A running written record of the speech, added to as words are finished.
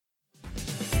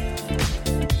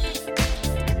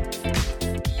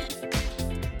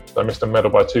I missed a medal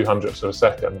by 200ths of a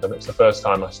second, and it's the first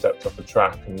time I stepped off the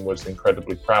track and was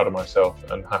incredibly proud of myself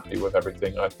and happy with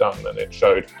everything I'd done. And it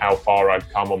showed how far I'd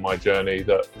come on my journey,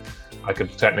 that I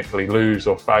could technically lose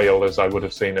or fail as I would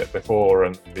have seen it before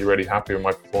and be really happy with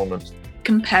my performance.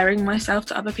 Comparing myself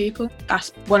to other people,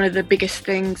 that's one of the biggest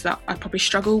things that I probably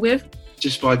struggle with.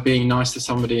 Just by being nice to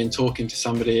somebody and talking to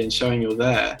somebody and showing you're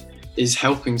there is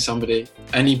helping somebody.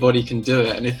 Anybody can do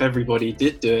it, and if everybody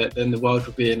did do it, then the world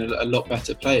would be in a lot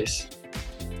better place.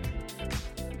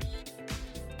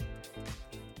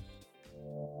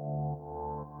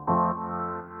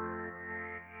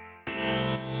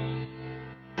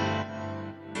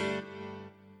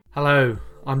 Hello,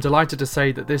 I'm delighted to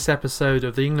say that this episode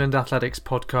of the England Athletics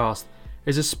podcast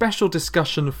is a special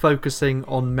discussion focusing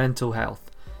on mental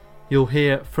health. You'll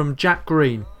hear from Jack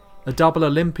Green, a double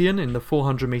Olympian in the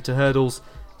 400 metre hurdles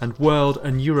and world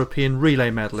and European relay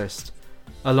medalist.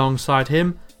 Alongside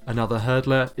him, another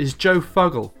hurdler is Joe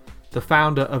Fuggle, the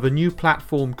founder of a new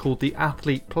platform called The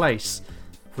Athlete Place,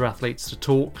 for athletes to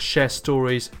talk, share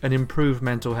stories and improve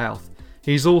mental health.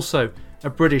 He's also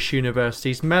a British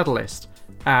University's medalist,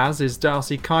 as is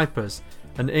Darcey Kuypers,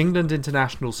 an England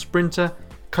international sprinter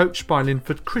coached by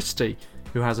Linford Christie,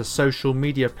 who has a social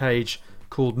media page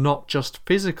called Not Just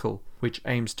Physical, which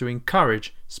aims to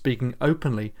encourage speaking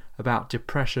openly about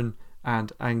depression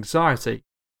and anxiety.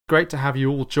 Great to have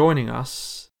you all joining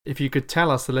us. If you could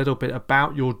tell us a little bit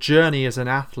about your journey as an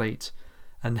athlete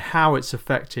and how it's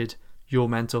affected your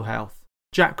mental health.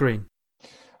 Jack Green.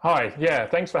 Hi,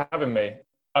 thanks for having me.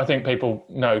 I think people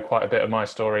know quite a bit of my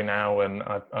story now, and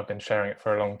I've been sharing it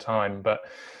for a long time, but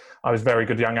I was a very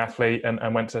good young athlete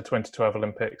and went to the 2012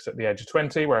 Olympics at the age of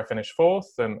 20, where I finished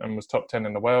fourth and was top 10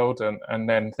 in the world. And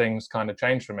then things kind of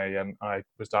changed for me, and I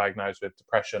was diagnosed with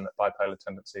depression, bipolar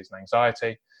tendencies and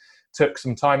anxiety. Took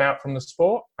some time out from the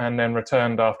sport and then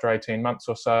returned after 18 months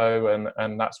or so.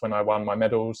 And that's when I won my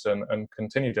medals and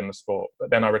continued in the sport.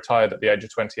 But then I retired at the age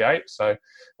of 28. So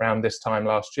around this time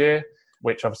last year,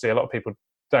 which obviously a lot of people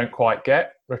don't quite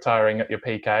get, retiring at your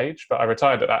peak age. But I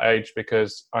retired at that age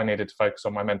because I needed to focus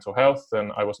on my mental health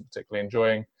and I wasn't particularly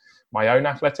enjoying my own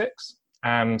athletics.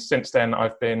 And since then,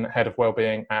 I've been head of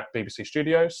wellbeing at BBC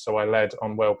Studios. So I led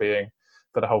on wellbeing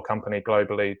for the whole company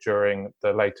globally during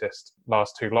the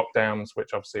last two lockdowns,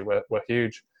 which obviously were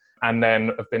huge. And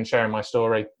then I've been sharing my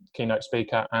story, keynote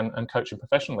speaker and coaching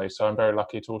professionally. So I'm very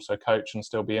lucky to also coach and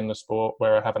still be in the sport,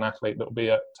 where I have an athlete that will be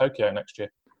at Tokyo next year.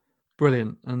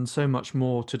 Brilliant, and so much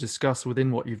more to discuss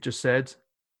within what you've just said.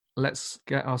 Let's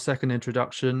get our second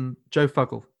introduction. Joe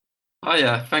Fuggle.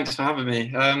 Hiya, thanks for having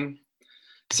me.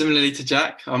 Similarly to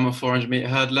Jack, I'm a 400 metre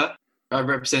hurdler. I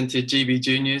represented GB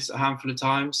Juniors a handful of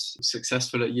times,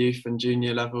 successful at youth and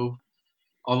junior level.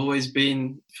 I've always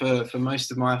been, for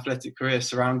most of my athletic career,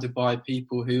 surrounded by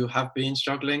people who have been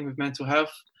struggling with mental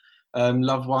health.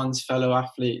 Loved ones, fellow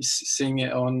athletes, seeing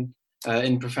it on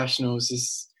in professionals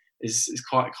is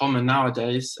quite common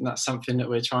nowadays, and that's something that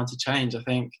we're trying to change. I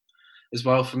think as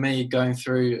well, for me, going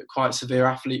through quite severe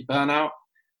athlete burnout.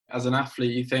 As an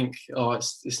athlete, you think,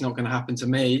 it's not going to happen to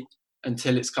me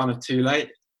until it's kind of too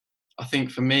late. I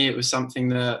think for me, it was something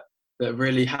that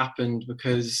really happened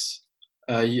because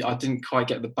I didn't quite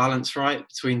get the balance right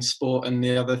between sport and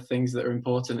the other things that are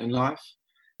important in life.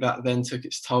 That then took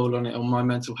its toll on my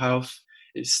mental health.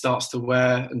 It starts to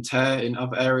wear and tear in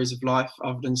other areas of life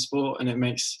other than sport, and it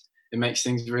makes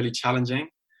things really challenging.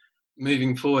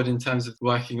 Moving forward in terms of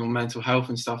working on mental health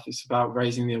and stuff, it's about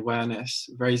raising the awareness,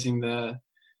 raising the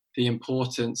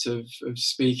importance of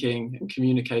speaking and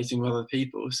communicating with other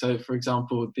people. So, for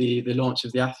example, the launch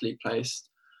of the Athlete Place,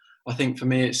 I think for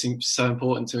me it seems so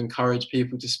important to encourage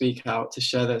people to speak out, to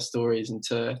share their stories, and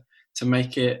to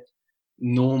make it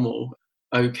normal,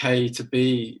 okay to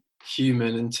be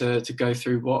human and to go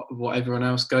through what everyone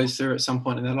else goes through at some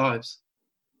point in their lives.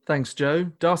 Thanks, Joe.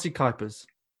 Darcey Kuypers.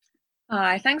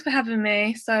 Hi, thanks for having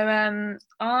me. So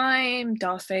I'm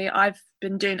Darcey. I've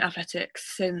been doing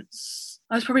athletics since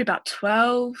I was probably about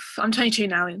 12. I'm 22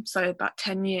 now, so about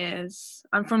 10 years.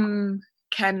 I'm from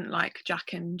Kent, like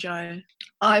Jack and Joe.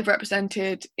 I've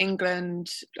represented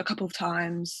England a couple of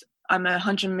times. I'm a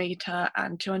 100 metre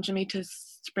and 200 metre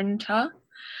sprinter.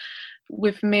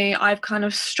 With me, I've kind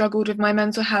of struggled with my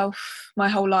mental health my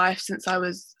whole life since I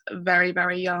was very,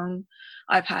 very young.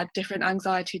 I've had different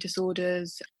anxiety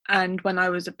disorders, and when I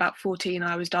was about 14,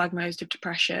 I was diagnosed with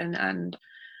depression, and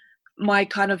my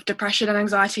kind of depression and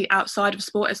anxiety outside of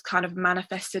sport has kind of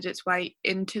manifested its way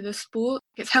into the sport.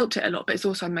 It's helped it a lot, but it's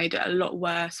also made it a lot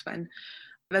worse when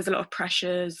there's a lot of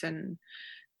pressures and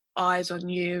eyes on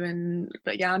you.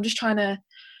 But yeah, I'm just trying to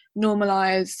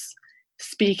normalise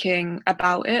speaking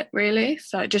about it, really.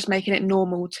 So just making it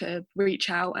normal to reach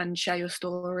out and share your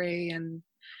story and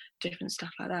different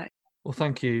stuff like that. Well,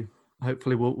 thank you.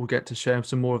 Hopefully we'll get to share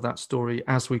some more of that story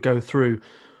as we go through.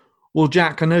 Well,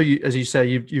 Jack, I know you, as you say,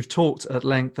 you've talked at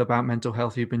length about mental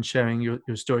health. You've been sharing your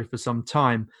story for some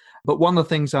time. But one of the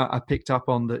things I picked up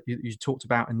on that you talked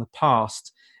about in the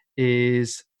past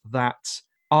is that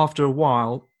after a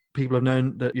while, people have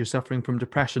known that you're suffering from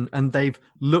depression and they've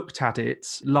looked at it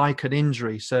like an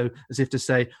injury. So as if to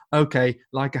say, okay,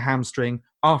 like a hamstring,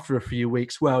 after a few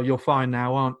weeks, well, you're fine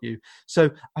now, aren't you? So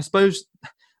I suppose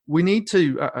we need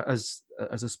to, as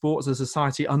a sport, as a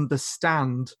society,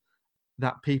 understand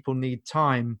that people need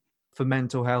time for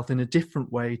mental health in a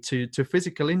different way to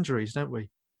physical injuries, don't we?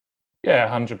 Yeah,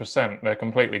 100%. They're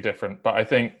completely different. But I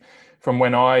think from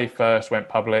when I first went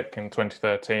public in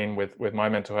 2013 with my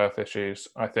mental health issues,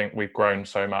 I think we've grown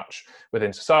so much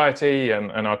within society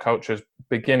and our culture's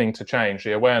beginning to change.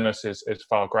 The awareness is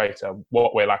far greater.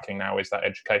 What we're lacking now is that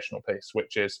educational piece,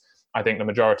 which is, I think the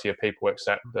majority of people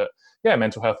accept that, yeah,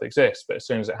 mental health exists, but as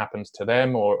soon as it happens to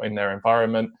them or in their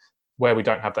environment, where we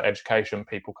don't have that education,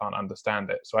 people can't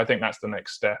understand it. So I think that's the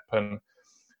next step. And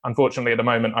unfortunately, at the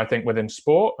moment, I think within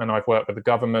sport, and I've worked with the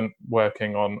government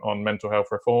working on mental health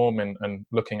reform and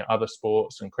looking at other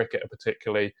sports, and cricket are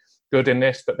particularly good in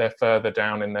this, but they're further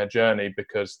down in their journey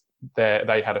because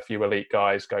they had a few elite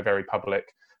guys go very public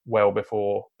well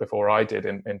before I did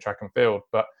in track and field.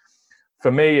 But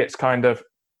for me, it's kind of,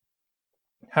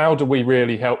 how do we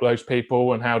really help those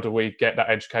people, and how do we get that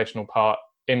educational part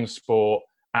in sport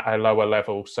at a lower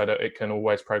level so that it can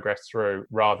always progress through,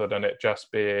 rather than it just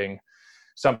being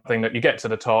something that you get to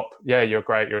the top, yeah, you're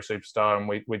great, you're a superstar, and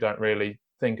we don't really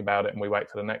think about it and we wait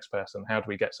for the next person. How do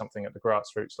we get something at the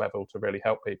grassroots level to really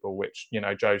help people, which, you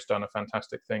know, Joe's done a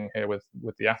fantastic thing here with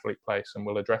the Athlete Place, and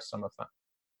we'll address some of that.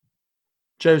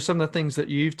 Joe, some of the things that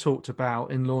you've talked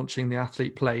about in launching the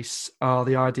Athlete Place are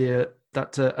the idea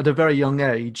that at a very young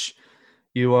age,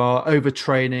 you are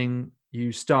overtraining,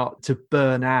 you start to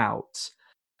burn out.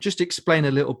 Just explain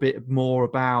a little bit more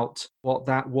about what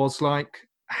that was like.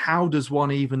 How does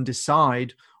one even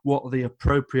decide what the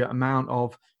appropriate amount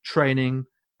of training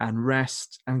and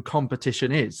rest and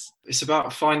competition is? It's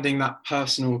about finding that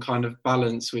personal kind of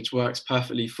balance which works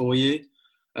perfectly for you.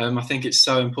 I think it's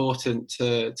so important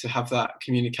to have that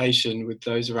communication with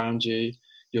those around you,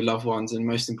 your loved ones, and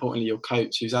most importantly, your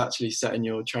coach, who's actually setting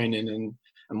your training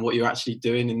and what you're actually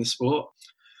doing in the sport.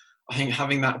 I think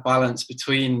having that balance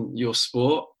between your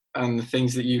sport and the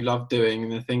things that you love doing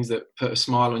and the things that put a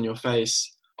smile on your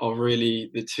face are really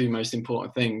the two most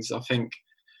important things. I think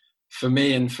for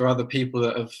me and for other people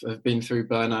that have been through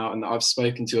burnout and that I've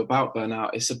spoken to about burnout,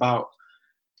 it's about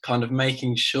kind of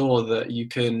making sure that you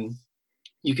can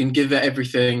give it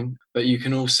everything, but you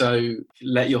can also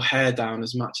let your hair down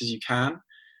as much as you can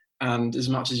and as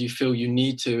much as you feel you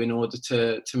need to in order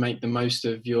to make the most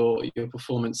of your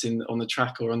performance on the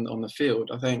track or on the field.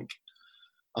 I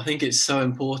think it's so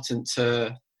important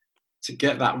to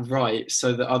get that right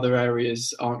so that other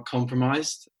areas aren't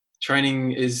compromised.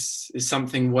 Training is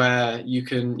something where you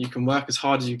can work as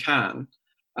hard as you can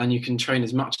and you can train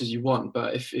as much as you want,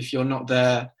 but if you're not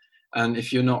there and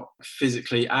if you're not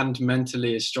physically and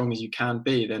mentally as strong as you can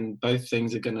be, then both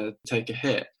things are going to take a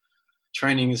hit.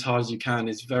 Training as hard as you can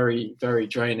is very, very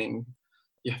draining.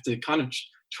 You have to kind of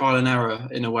trial and error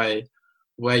in a way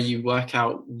where you work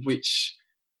out which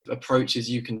approaches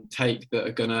you can take that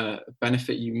are going to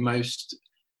benefit you most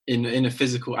in a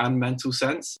physical and mental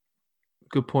sense.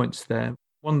 Good points there.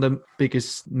 One of the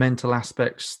biggest mental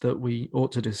aspects that we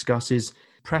ought to discuss is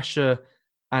pressure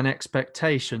and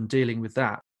expectation, dealing with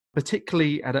that,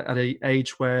 particularly at an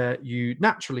age where you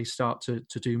naturally start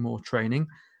to do more training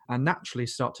and naturally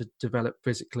start to develop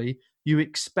physically. You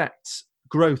expect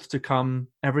growth to come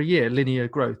every year, linear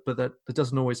growth, but that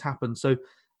doesn't always happen. So,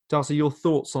 Darcey, your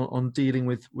thoughts on dealing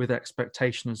with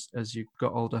expectations as you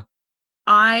got older?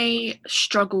 I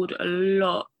struggled a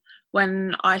lot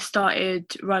when I started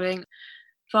running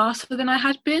faster than I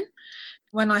had been.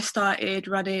 When I started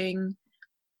running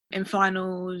in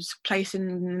finals,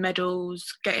 placing medals,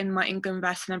 getting my England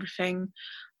vest and everything,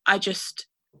 I just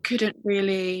couldn't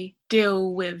really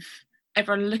deal with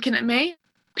everyone looking at me.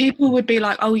 People would be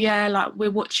like, oh yeah, like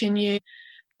we're watching you.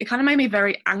 It kind of made me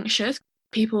very anxious.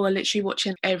 People are literally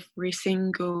watching every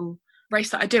single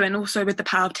race that I do. And also with the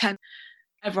Power of 10,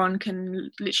 everyone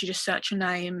can literally just search your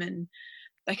name and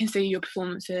they can see your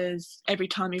performances every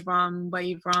time you run, where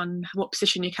you've run, what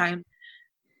position you came,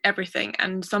 everything.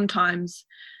 And sometimes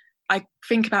I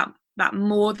think about that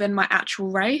more than my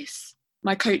actual race.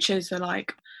 My coaches are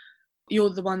like, you're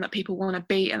the one that people want to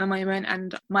beat at the moment.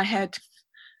 And my head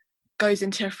goes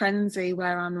into a frenzy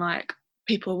where I'm like,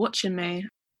 people are watching me.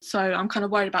 So I'm kind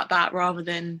of worried about that rather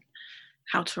than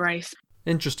how to race.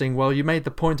 Interesting. Well, you made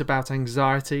the point about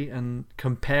anxiety and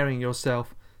comparing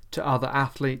yourself to other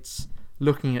athletes,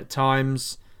 looking at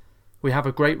times. We have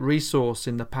a great resource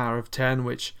in the Power of 10,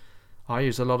 which I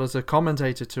use a lot as a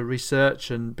commentator to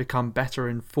research and become better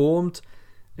informed.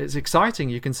 It's exciting.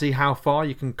 You can see how far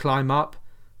you can climb up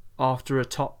after a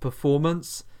top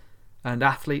performance, and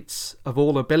athletes of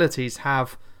all abilities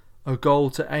have a goal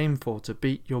to aim for, to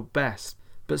beat your best.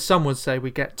 But some would say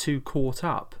we get too caught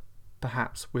up,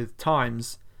 perhaps, with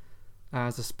times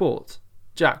as a sport.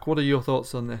 Jack, what are your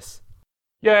thoughts on this?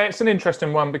 Yeah, it's an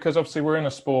interesting one because obviously we're in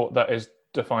a sport that is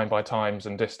defined by times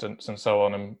and distance and so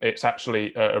on, and it's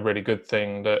actually a really good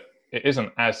thing that it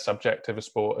isn't as subjective a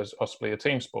sport as possibly a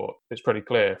team sport. It's pretty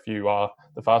clear. If you are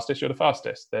the fastest, you're the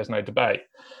fastest. There's no debate.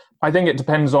 I think it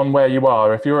depends on where you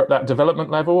are. If you're at that development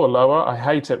level or lower, I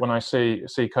hate it when I see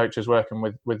coaches working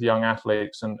with young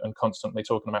athletes and constantly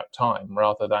talking about time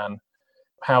rather than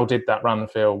how did that run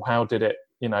feel? How did it,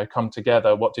 come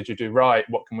together? What did you do right?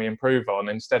 What can we improve on?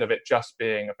 Instead of it just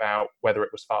being about whether it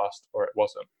was fast or it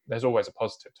wasn't. There's always a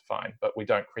positive to find, but we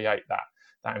don't create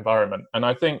that environment. And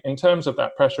I think in terms of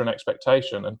that pressure and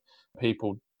expectation and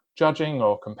people judging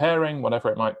or comparing, whatever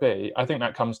it might be, I think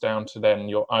that comes down to then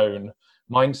your own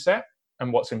mindset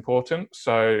and what's important.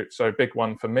 So a big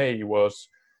one for me was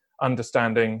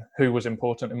understanding who was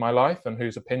important in my life and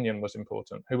whose opinion was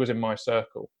important, who was in my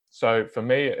circle. So for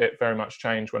me, it very much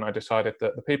changed when I decided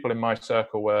that the people in my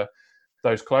circle were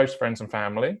those close friends and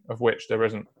family, of which there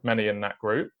isn't many in that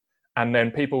group, and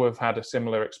then people who have had a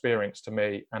similar experience to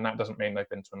me, and that doesn't mean they've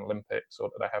been to an Olympics or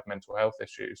that they have mental health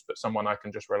issues, but someone I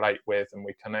can just relate with and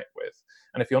we connect with.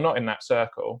 And if you're not in that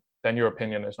circle, then your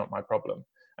opinion is not my problem.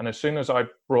 And as soon as I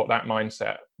brought that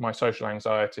mindset, my social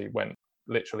anxiety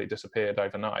literally disappeared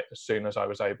overnight as soon as I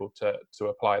was able to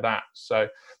apply that. So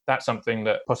that's something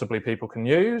that possibly people can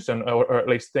use or at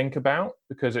least think about,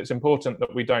 because it's important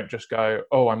that we don't just go,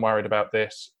 oh, I'm worried about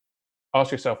this.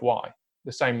 Ask yourself why.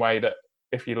 The same way that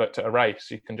if you looked at a race,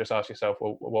 you can just ask yourself,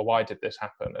 well, why did this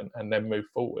happen? And then move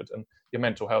forward. And your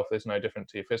mental health is no different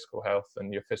to your physical health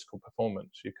and your physical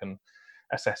performance. You can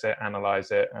assess it, analyze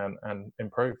it, and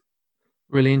improve.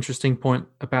 Really interesting point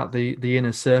about the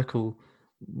inner circle.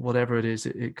 Whatever it is,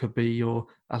 it could be your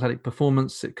athletic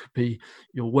performance, it could be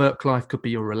your work life, could be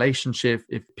your relationship.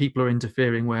 If people are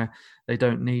interfering where they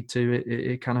don't need to,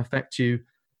 it can affect you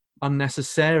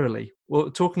unnecessarily.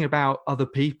 Well, talking about other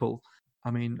people,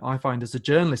 I mean, I find as a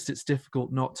journalist, it's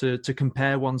difficult not to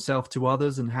compare oneself to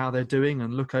others and how they're doing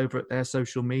and look over at their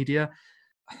social media.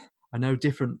 I know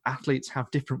different athletes have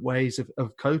different ways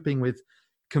of coping with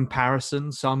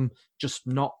comparison, some just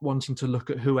not wanting to look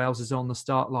at who else is on the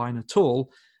start line at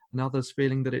all, and others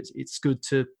feeling that it's good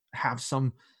to have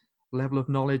some level of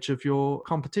knowledge of your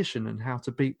competition and how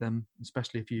to beat them,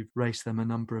 especially if you've raced them a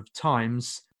number of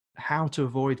times. How to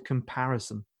avoid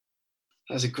comparison?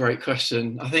 That's a great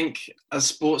question. I think as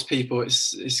sports people,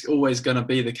 it's always going to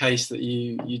be the case that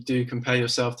you do compare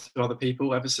yourself to other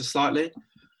people ever so slightly.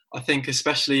 I think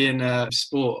especially in a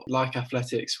sport like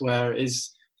athletics, where it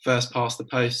is first past the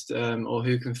post or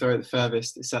who can throw it the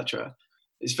furthest, etc.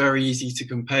 It's very easy to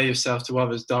compare yourself to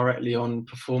others directly on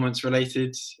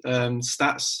performance-related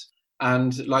stats.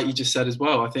 And like you just said as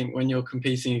well, I think when you're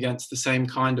competing against the same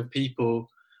kind of people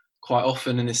quite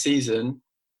often in a season,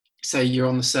 say you're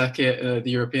on the circuit,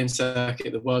 the European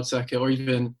circuit, the world circuit, or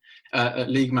even at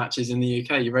league matches in the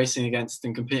UK, you're racing against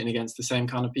and competing against the same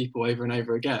kind of people over and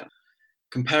over again.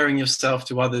 Comparing yourself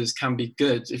to others can be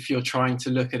good if you're trying to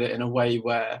look at it in a way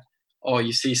where,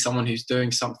 you see someone who's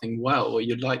doing something well, or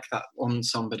you like that on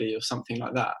somebody or something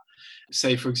like that.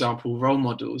 Say, for example, role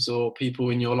models or people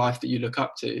in your life that you look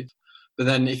up to. But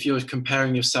then if you're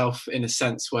comparing yourself in a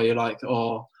sense where you're like,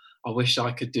 oh, I wish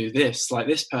I could do this like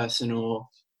this person, or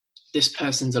this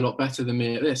person's a lot better than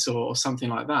me at this, or something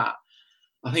like that.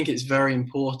 I think it's very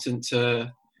important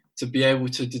to be able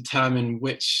to determine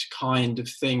which kind of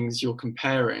things you're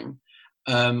comparing.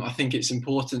 I think it's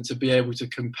important to be able to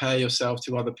compare yourself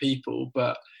to other people,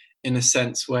 but in a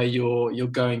sense where you're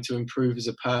going to improve as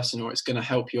a person, or it's going to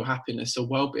help your happiness or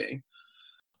well-being.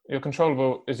 Your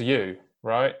controllable is you,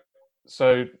 right?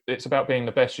 So it's about being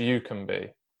the best you can be.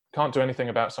 Can't do anything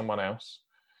about someone else.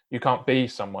 You can't be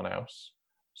someone else.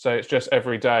 So it's just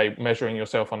every day measuring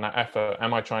yourself on that effort.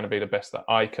 Am I trying to be the best that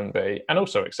I can be? And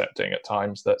also accepting at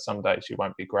times that some days you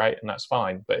won't be great, and that's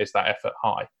fine. But is that effort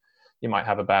high? You might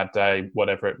have a bad day,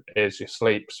 whatever it is, your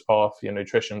sleep's off, your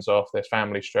nutrition's off, there's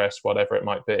family stress, whatever it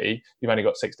might be. You've only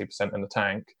got 60% in the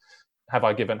tank. have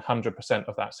I given 100%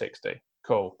 of that 60?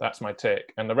 Cool, that's my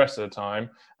tick. And the rest of the time,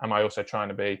 am I also trying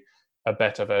to be a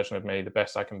better version of me, the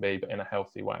best I can be, but in a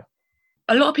healthy way?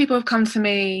 A lot of people have come to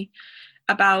me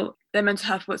about their mental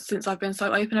health since I've been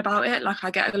so open about it. Like,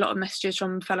 I get a lot of messages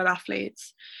from fellow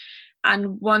athletes.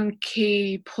 And one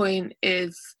key point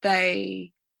is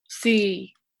they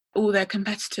see all their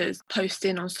competitors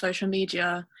posting on social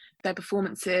media their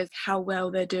performances, how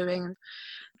well they're doing.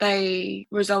 They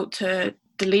result to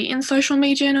deleting social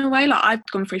media in a way. Like, I've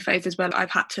gone through phases where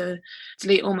I've had to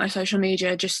delete all my social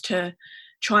media just to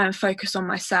try and focus on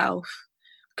myself,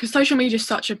 because social media is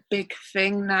such a big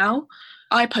thing now.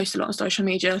 I post a lot on social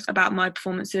media about my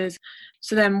performances,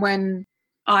 so then when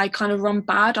I kind of run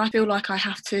bad, I feel like I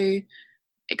have to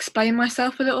explain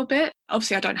myself a little bit.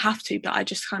 Obviously I don't have to, but I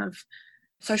just kind of,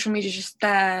 social media is just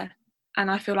there and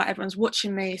I feel like everyone's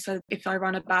watching me. So if I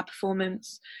run a bad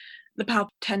performance, the Power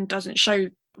 10 doesn't show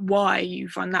why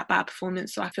you've run that bad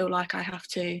performance. So I feel like I have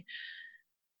to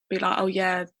be like, oh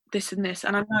yeah, this and this.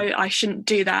 And I know I shouldn't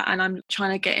do that. And I'm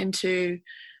trying to get into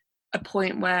a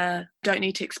point where I don't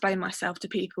need to explain myself to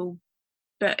people,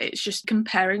 but it's just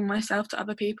comparing myself to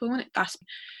other people. And that's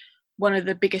one of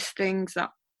the biggest things that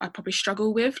I probably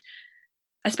struggle with,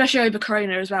 especially over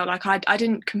Corona as well. Like, I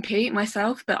didn't compete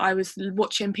myself, but I was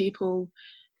watching people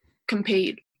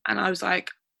compete and I was like,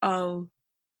 oh,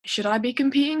 should I be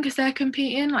competing because they're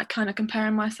competing? Like, kind of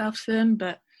comparing myself to them.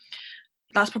 But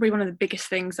that's probably one of the biggest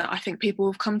things that I think people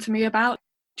have come to me about,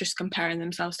 just comparing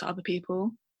themselves to other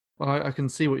people. Well, I can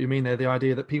see what you mean there. The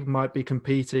idea that people might be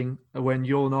competing when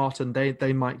you're not, and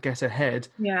they might get ahead,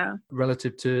 yeah,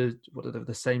 relative to whatever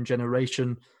the same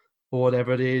generation or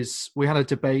whatever it is. We had a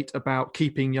debate about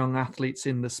keeping young athletes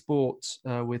in the sport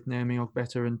with Naomi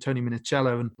Ogbeta and Tony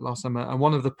Minicello and last summer. And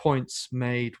one of the points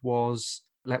made was,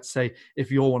 let's say,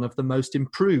 if you're one of the most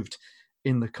improved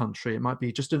in the country, it might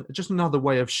be just another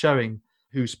way of showing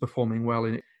who's performing well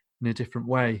in a different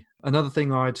way. Another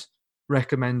thing I'd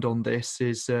recommend on this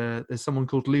is there's someone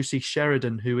called Lucy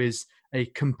Sheridan, who is a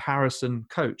comparison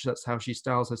coach. That's how she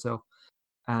styles herself.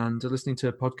 And listening to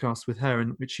a podcast with her in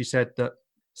which she said that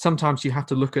sometimes you have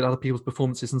to look at other people's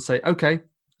performances and say, okay,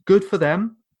 good for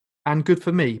them and good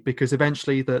for me, because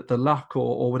eventually the luck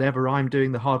or whatever I'm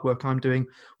doing, the hard work I'm doing,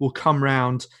 will come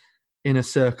round in a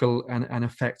circle and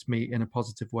affect me in a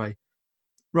positive way.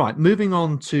 Right, moving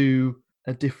on to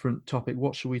a different topic.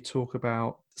 What should we talk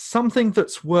about? Something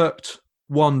that's worked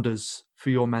wonders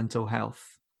for your mental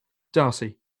health.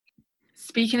 Darcy.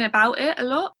 Speaking about it a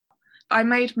lot. I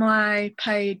made my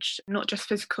page not just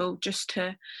physical, just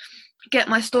to get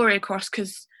my story across,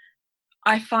 because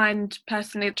I find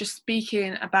personally just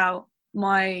speaking about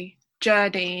my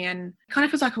journey and kind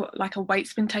of feels like a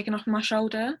weight's been taken off my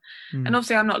shoulder. And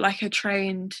obviously I'm not like a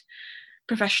trained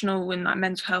professional in like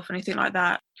mental health or anything like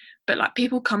that, but like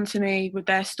people come to me with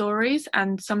their stories,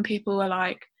 and some people are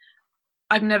like,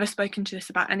 I've never spoken to this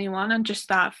about anyone, and just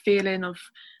that feeling of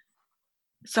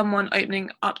someone opening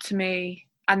up to me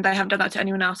and they haven't done that to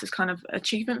anyone else is kind of an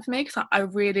achievement for me, because I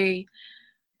really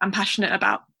am passionate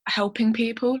about helping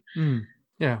people.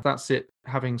 Yeah, that's it.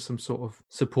 Having some sort of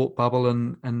support bubble,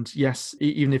 and yes,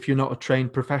 even if you're not a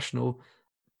trained professional,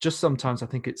 just sometimes I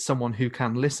think it's someone who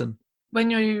can listen. When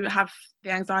you have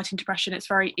the anxiety and depression, it's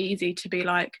very easy to be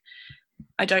like,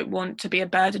 I don't want to be a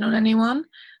burden on anyone.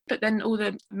 But then all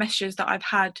the messages that I've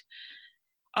had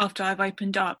after I've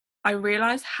opened up, I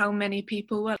realise how many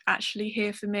people are actually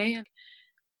here for me and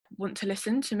want to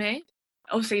listen to me.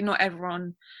 Obviously, not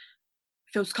everyone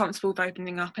feels comfortable with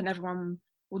opening up and everyone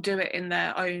will do it in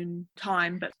their own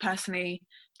time. But personally,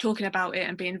 talking about it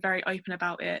and being very open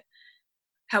about it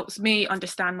helps me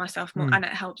understand myself more, and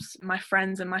it helps my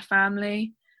friends and my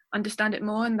family understand it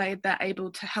more, and they're able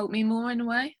to help me more in a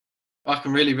way. I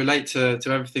can really relate to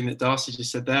everything that Darcy just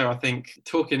said there. I think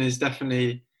talking is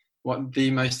definitely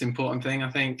the most important thing. I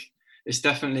think it's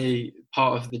definitely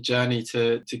part of the journey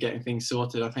to getting things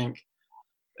sorted. I think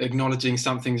acknowledging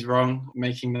something's wrong,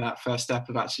 making that first step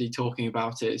of actually talking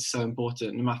about it is so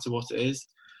important, no matter what it is.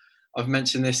 I've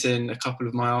mentioned this in a couple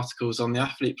of my articles on the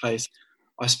Athlete Place.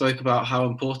 I spoke about how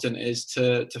important it is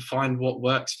to find what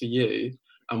works for you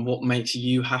and what makes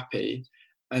you happy,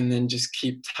 and then just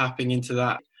keep tapping into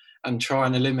that and try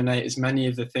and eliminate as many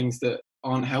of the things that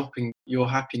aren't helping your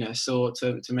happiness or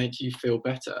to make you feel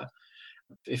better.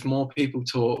 If more people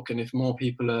talk and if more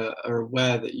people are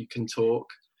aware that you can talk,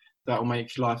 that will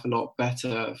make life a lot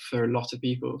better for a lot of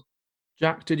people.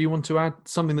 Jack, did you want to add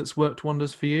something that's worked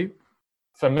wonders for you?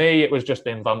 For me, it was just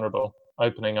being vulnerable,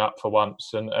 opening up for once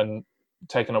and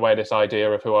taking away this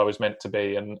idea of who I was meant to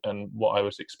be and what I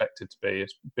was expected to be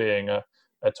as being a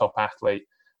top athlete.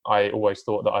 I always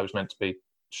thought that I was meant to be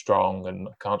strong and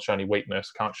can't show any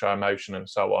weakness, can't show emotion and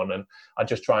so on. And I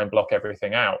just try and block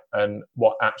everything out. And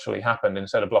what actually happened,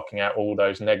 instead of blocking out all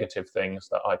those negative things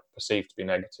that I perceived to be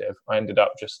negative, I ended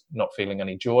up just not feeling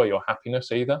any joy or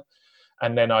happiness either.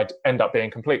 And then I'd end up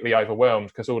being completely overwhelmed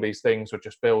because all these things would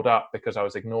just build up because I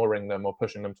was ignoring them or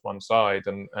pushing them to one side.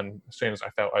 And as soon as I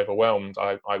felt overwhelmed,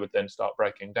 I would then start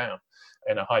breaking down.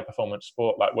 In a high performance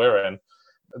sport like we're in,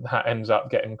 that ends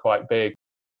up getting quite big.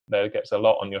 There gets a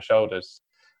lot on your shoulders.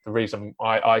 The reason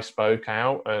I spoke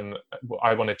out, and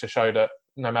I wanted to show that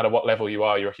no matter what level you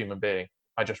are, you're a human being.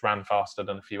 I just ran faster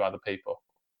than a few other people.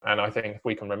 And I think if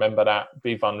we can remember that,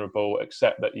 be vulnerable,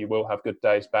 accept that you will have good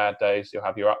days, bad days, you'll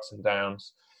have your ups and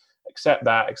downs, accept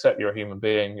that, accept you're a human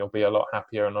being, you'll be a lot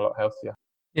happier and a lot healthier.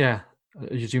 Yeah,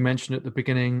 as you mentioned at the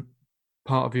beginning,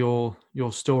 part of your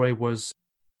story was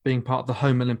being part of the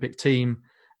home Olympic team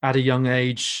at a young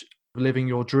age, living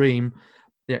your dream.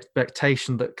 The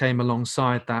expectation that came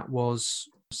alongside that was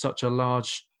such a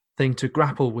large thing to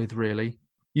grapple with, really.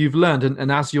 You've learned,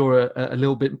 and as you're a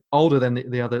little bit older than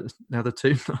the other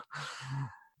two,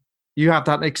 you have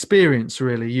that experience,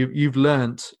 really. You've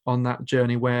learned on that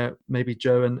journey where maybe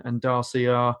Joe and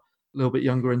Darcey are a little bit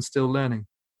younger and still learning.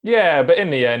 Yeah, but in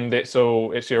the end, it's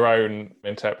your own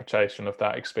interpretation of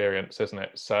that experience, isn't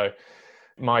it? So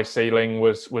my ceiling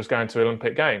was going to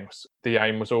Olympic Games. The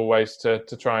aim was always to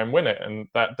try and win it. And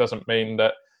that doesn't mean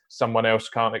that someone else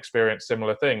can't experience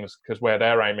similar things, because where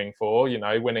they're aiming for,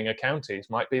 winning a counties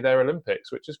might be their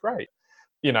Olympics, which is great.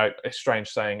 It's strange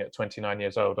saying at 29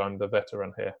 years old, I'm the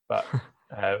veteran here, but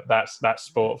that's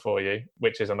sport for you,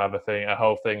 which is another thing, a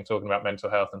whole thing talking about mental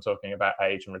health and talking about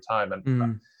age and retirement.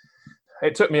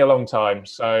 It took me a long time.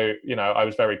 So, I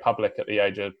was very public at the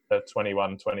age of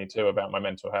 21, 22 about my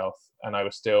mental health. And I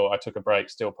took a break,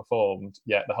 still performed.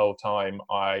 Yet the whole time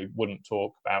I wouldn't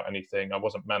talk about anything. I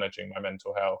wasn't managing my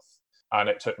mental health. And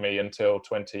it took me until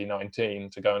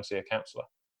 2019 to go and see a counsellor.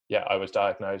 Yeah, I was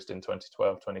diagnosed in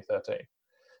 2012, 2013.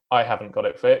 I haven't got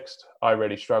it fixed. I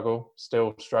really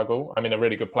still struggle. I'm in a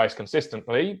really good place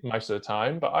consistently most of the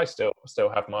time, but I still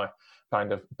have my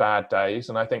kind of bad days.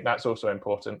 And I think that's also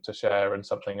important to share, and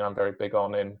something I'm very big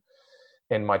on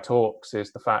in my talks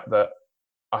is the fact that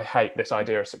I hate this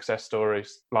idea of success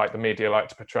stories like the media like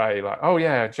to portray, like, oh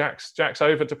yeah, Jack's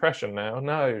over depression now.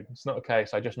 No, it's not the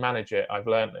case. I just manage it. I've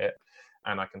learned it,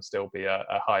 and I can still be a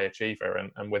high achiever.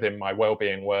 And within my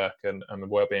wellbeing work and a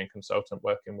wellbeing consultant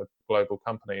working with global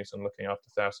companies and looking after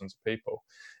thousands of people,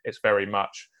 it's very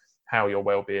much how your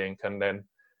wellbeing can then,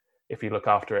 if you look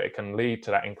after it, it can lead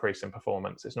to that increase in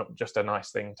performance. It's not just a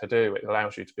nice thing to do. It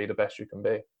allows you to be the best you can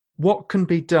be. What can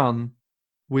be done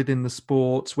within the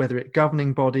sports, whether it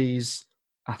governing bodies,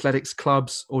 athletics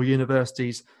clubs or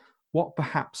universities? What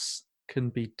perhaps can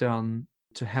be done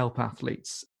to help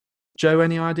athletes? Joe,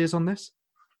 any ideas on this?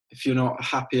 If you're not a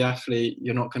happy athlete,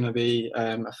 you're not going to be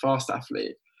a fast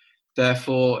athlete.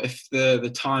 Therefore, if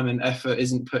the time and effort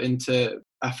isn't put into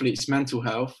athletes' mental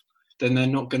health, then they're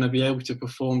not going to be able to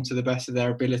perform to the best of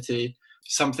their ability.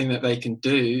 Something that they can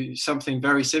do, something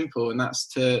very simple, and that's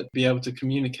to be able to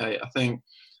communicate. I think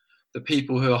the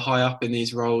people who are high up in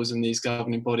these roles and these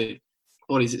governing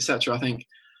bodies, etc., I think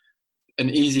an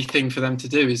easy thing for them to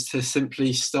do is to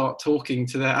simply start talking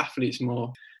to their athletes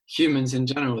more. Humans in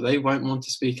general, they won't want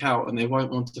to speak out and they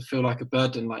won't want to feel like a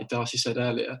burden, like Darcey said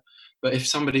earlier. But if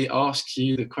somebody asks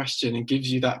you the question and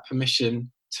gives you that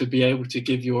permission to be able to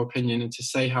give your opinion and to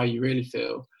say how you really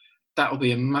feel, that will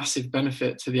be a massive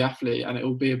benefit to the athlete, and it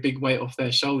will be a big weight off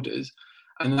their shoulders,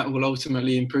 and that will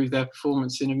ultimately improve their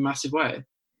performance in a massive way.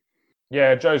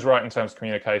 Yeah, Joe's right in terms of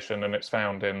communication, and it's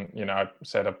found in, I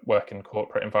said I work in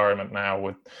corporate environment now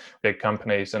with big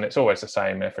companies, and it's always the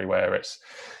same everywhere.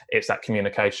 It's that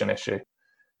communication issue.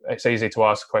 It's easy to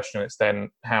ask a question. It's then,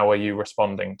 how are you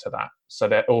responding to that? So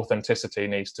that authenticity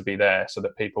needs to be there so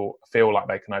that people feel like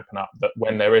they can open up, that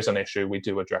when there is an issue, we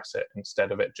do address it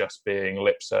instead of it just being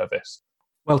lip service.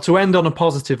 Well, to end on a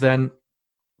positive then,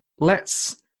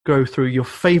 let's go through your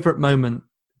favourite moment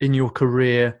in your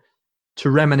career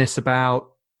to reminisce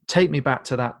about. Take me back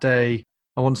to that day.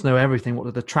 I want to know everything. What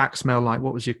did the track smell like?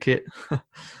 What was your kit?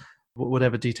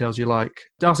 Whatever details you like.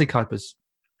 Darcey Kuypers.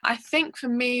 I think for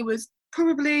me was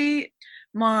probably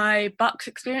my Bucks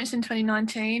experience in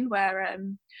 2019, where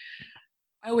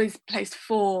I always placed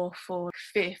 4 for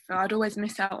 5th. I'd always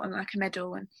miss out on like a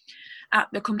medal, and at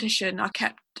the competition I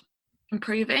kept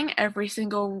improving every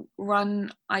single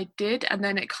run I did, and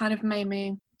then it kind of made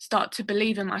me start to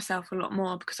believe in myself a lot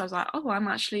more, because I was like, oh, I'm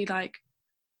actually like,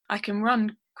 I can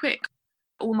run quick.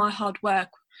 All my hard work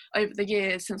over the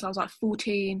years since I was like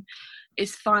 14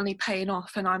 is finally paying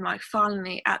off, and I'm like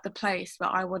finally at the place that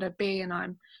I want to be. And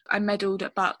I medalled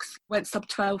at Bucks, went sub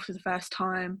 12 for the first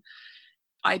time.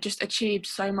 I just achieved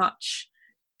so much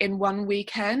in one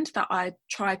weekend that I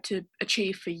tried to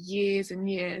achieve for years and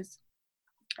years,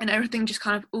 and everything just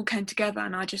kind of all came together.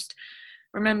 And I just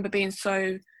remember being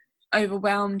so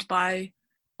overwhelmed by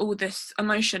all this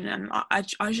emotion, and I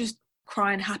was just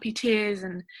crying happy tears.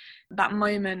 And that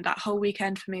moment, that whole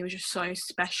weekend for me was just so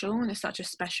special, and it's such a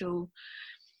special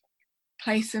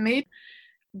place for me.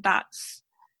 That's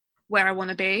where I want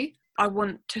to be. I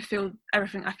want to feel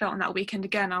everything I felt on that weekend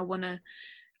again. I want to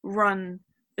run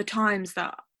the times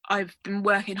that I've been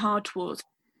working hard towards.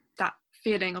 That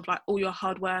feeling of like all your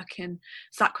hard work and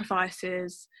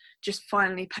sacrifices just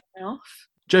finally paying off.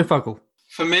 Joe Fuggle.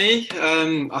 For me,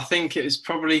 I think it was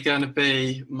probably going to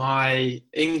be my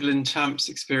England champs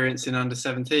experience in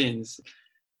under-17s.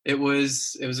 It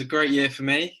was a great year for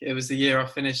me. It was the year I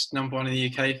finished number 1 in the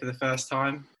UK for the first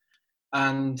time.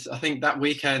 And I think that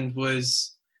weekend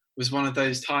was one of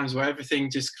those times where everything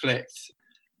just clicked.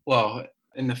 Well,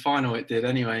 in the final it did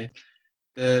anyway.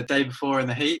 The day before in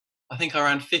the heat, I think I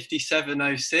ran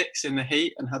 57.06 in the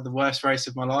heat and had the worst race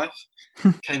of my life.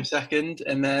 Came second.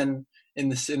 And then in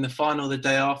the final the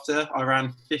day after, I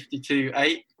ran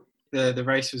 52.8. The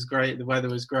race was great. The weather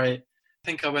was great. I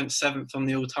think I went 7th on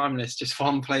the all-time list, just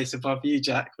one place above you,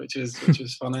 Jack, which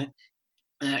was funny.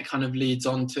 And that kind of leads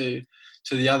on to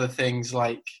the other things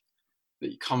like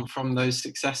that come from those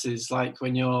successes, like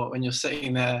when you're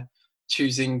sitting there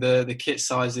choosing the kit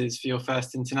sizes for your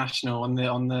first international on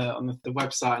the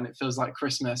website, and it feels like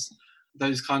Christmas.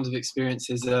 Those kinds of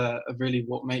experiences are really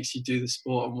what makes you do the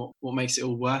sport and what makes it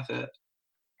all worth it.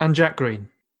 And Jack Green.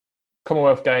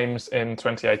 Commonwealth Games in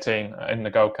 2018 in the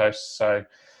Gold Coast. So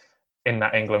in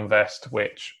that England vest,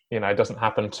 which, doesn't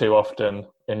happen too often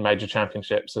in major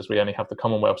championships, as we only have the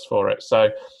Commonwealths for it. So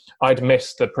I'd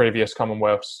missed the previous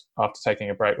Commonwealths after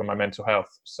taking a break with my mental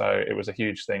health. So it was a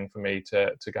huge thing for me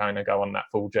to go on that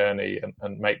full journey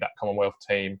and make that Commonwealth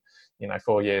team.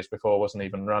 4 years before I wasn't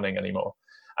even running anymore.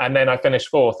 And then I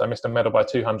finished 4th. I missed a medal by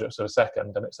 200ths of a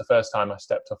second. And it's the first time I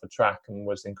stepped off a track and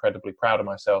was incredibly proud of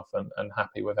myself and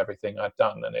happy with everything I'd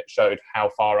done. And it showed how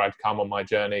far I'd come on my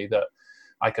journey, that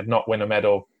I could not win a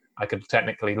medal. I could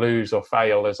technically lose or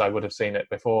fail as I would have seen it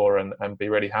before, and be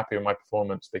really happy with my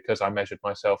performance because I measured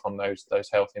myself on those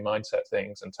healthy mindset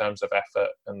things in terms of effort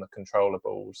and the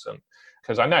controllables. And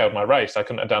because I nailed my race, I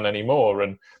couldn't have done any more.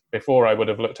 And before I would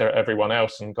have looked at everyone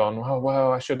else and gone, oh,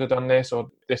 well, I should have done this or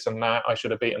this and that. I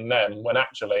should have beaten them, when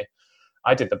actually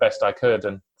I did the best I could.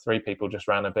 And 3 people just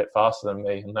ran a bit faster than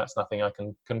me, and that's nothing I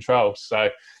can control. So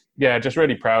yeah, just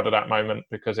really proud of that moment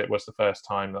because it was the first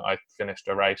time that I finished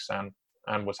a race and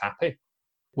was happy.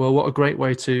 Well, what a great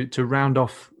way to round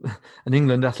off an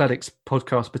England athletics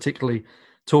podcast, particularly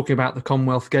talking about the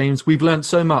Commonwealth Games. We've learned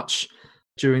so much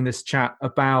during this chat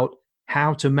about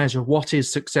how to measure what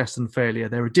is success and failure.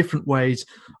 There are different ways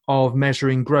of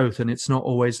measuring growth, and it's not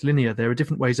always linear. There are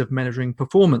different ways of measuring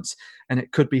performance, and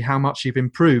it could be how much you've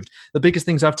improved. The biggest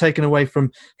things I've taken away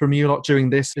from you lot during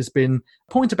this has been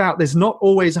a point about there's not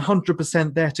always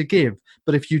 100% there to give,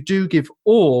 but if you do give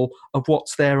all of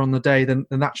what's there on the day, then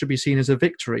that should be seen as a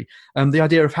victory. The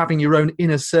idea of having your own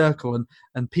inner circle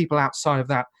and people outside of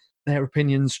that, their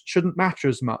opinions shouldn't matter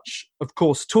as much. Of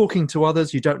course, talking to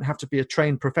others, you don't have to be a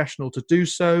trained professional to do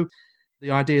so. The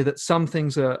idea that some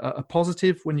things are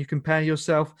positive when you compare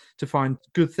yourself, to find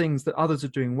good things that others are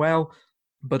doing well,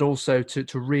 but also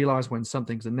to realise when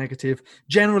something's a negative.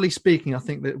 Generally speaking, I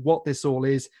think that what this all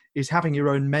is having your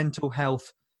own mental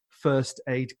health first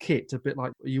aid kit, a bit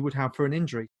like you would have for an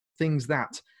injury. Things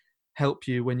that help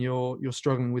you when you're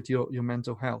struggling with your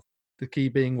mental health. The key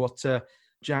being what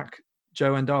Jack,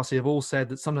 Joe and Darcy have all said,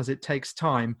 that sometimes it takes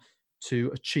time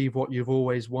to achieve what you've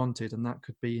always wanted, and that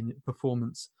could be in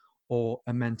performance or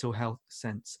a mental health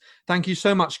sense. Thank you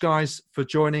so much, guys, for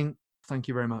joining. Thank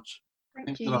you very much.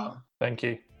 Thank you. Thank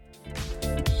you.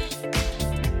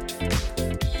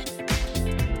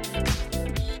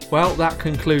 Well, that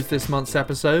concludes this month's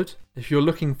episode. If you're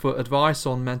looking for advice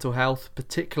on mental health,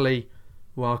 particularly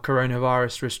while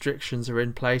coronavirus restrictions are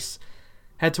in place,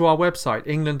 head to our website,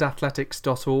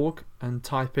 englandathletics.org, and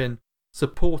type in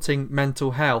supporting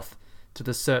mental health to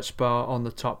the search bar on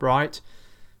the top right.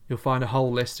 You'll find a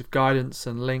whole list of guidance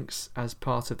and links as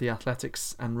part of the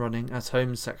athletics and running at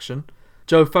home section.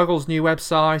 Joe Fuggle's new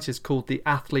website is called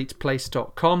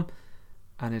theathleteplace.com,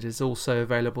 and it is also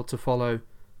available to follow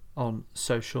on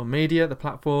social media, the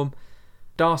platform.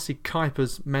 Darcey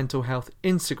Kuypers' mental health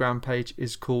Instagram page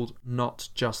is called Not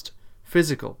Just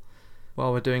Physical.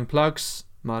 While we're doing plugs,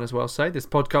 Might as well say this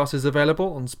podcast is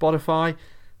available on Spotify,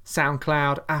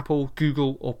 SoundCloud, Apple,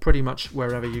 Google, or pretty much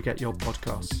wherever you get your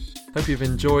podcasts. Hope you've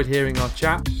enjoyed hearing our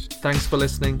chat. Thanks for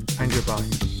listening, and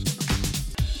goodbye.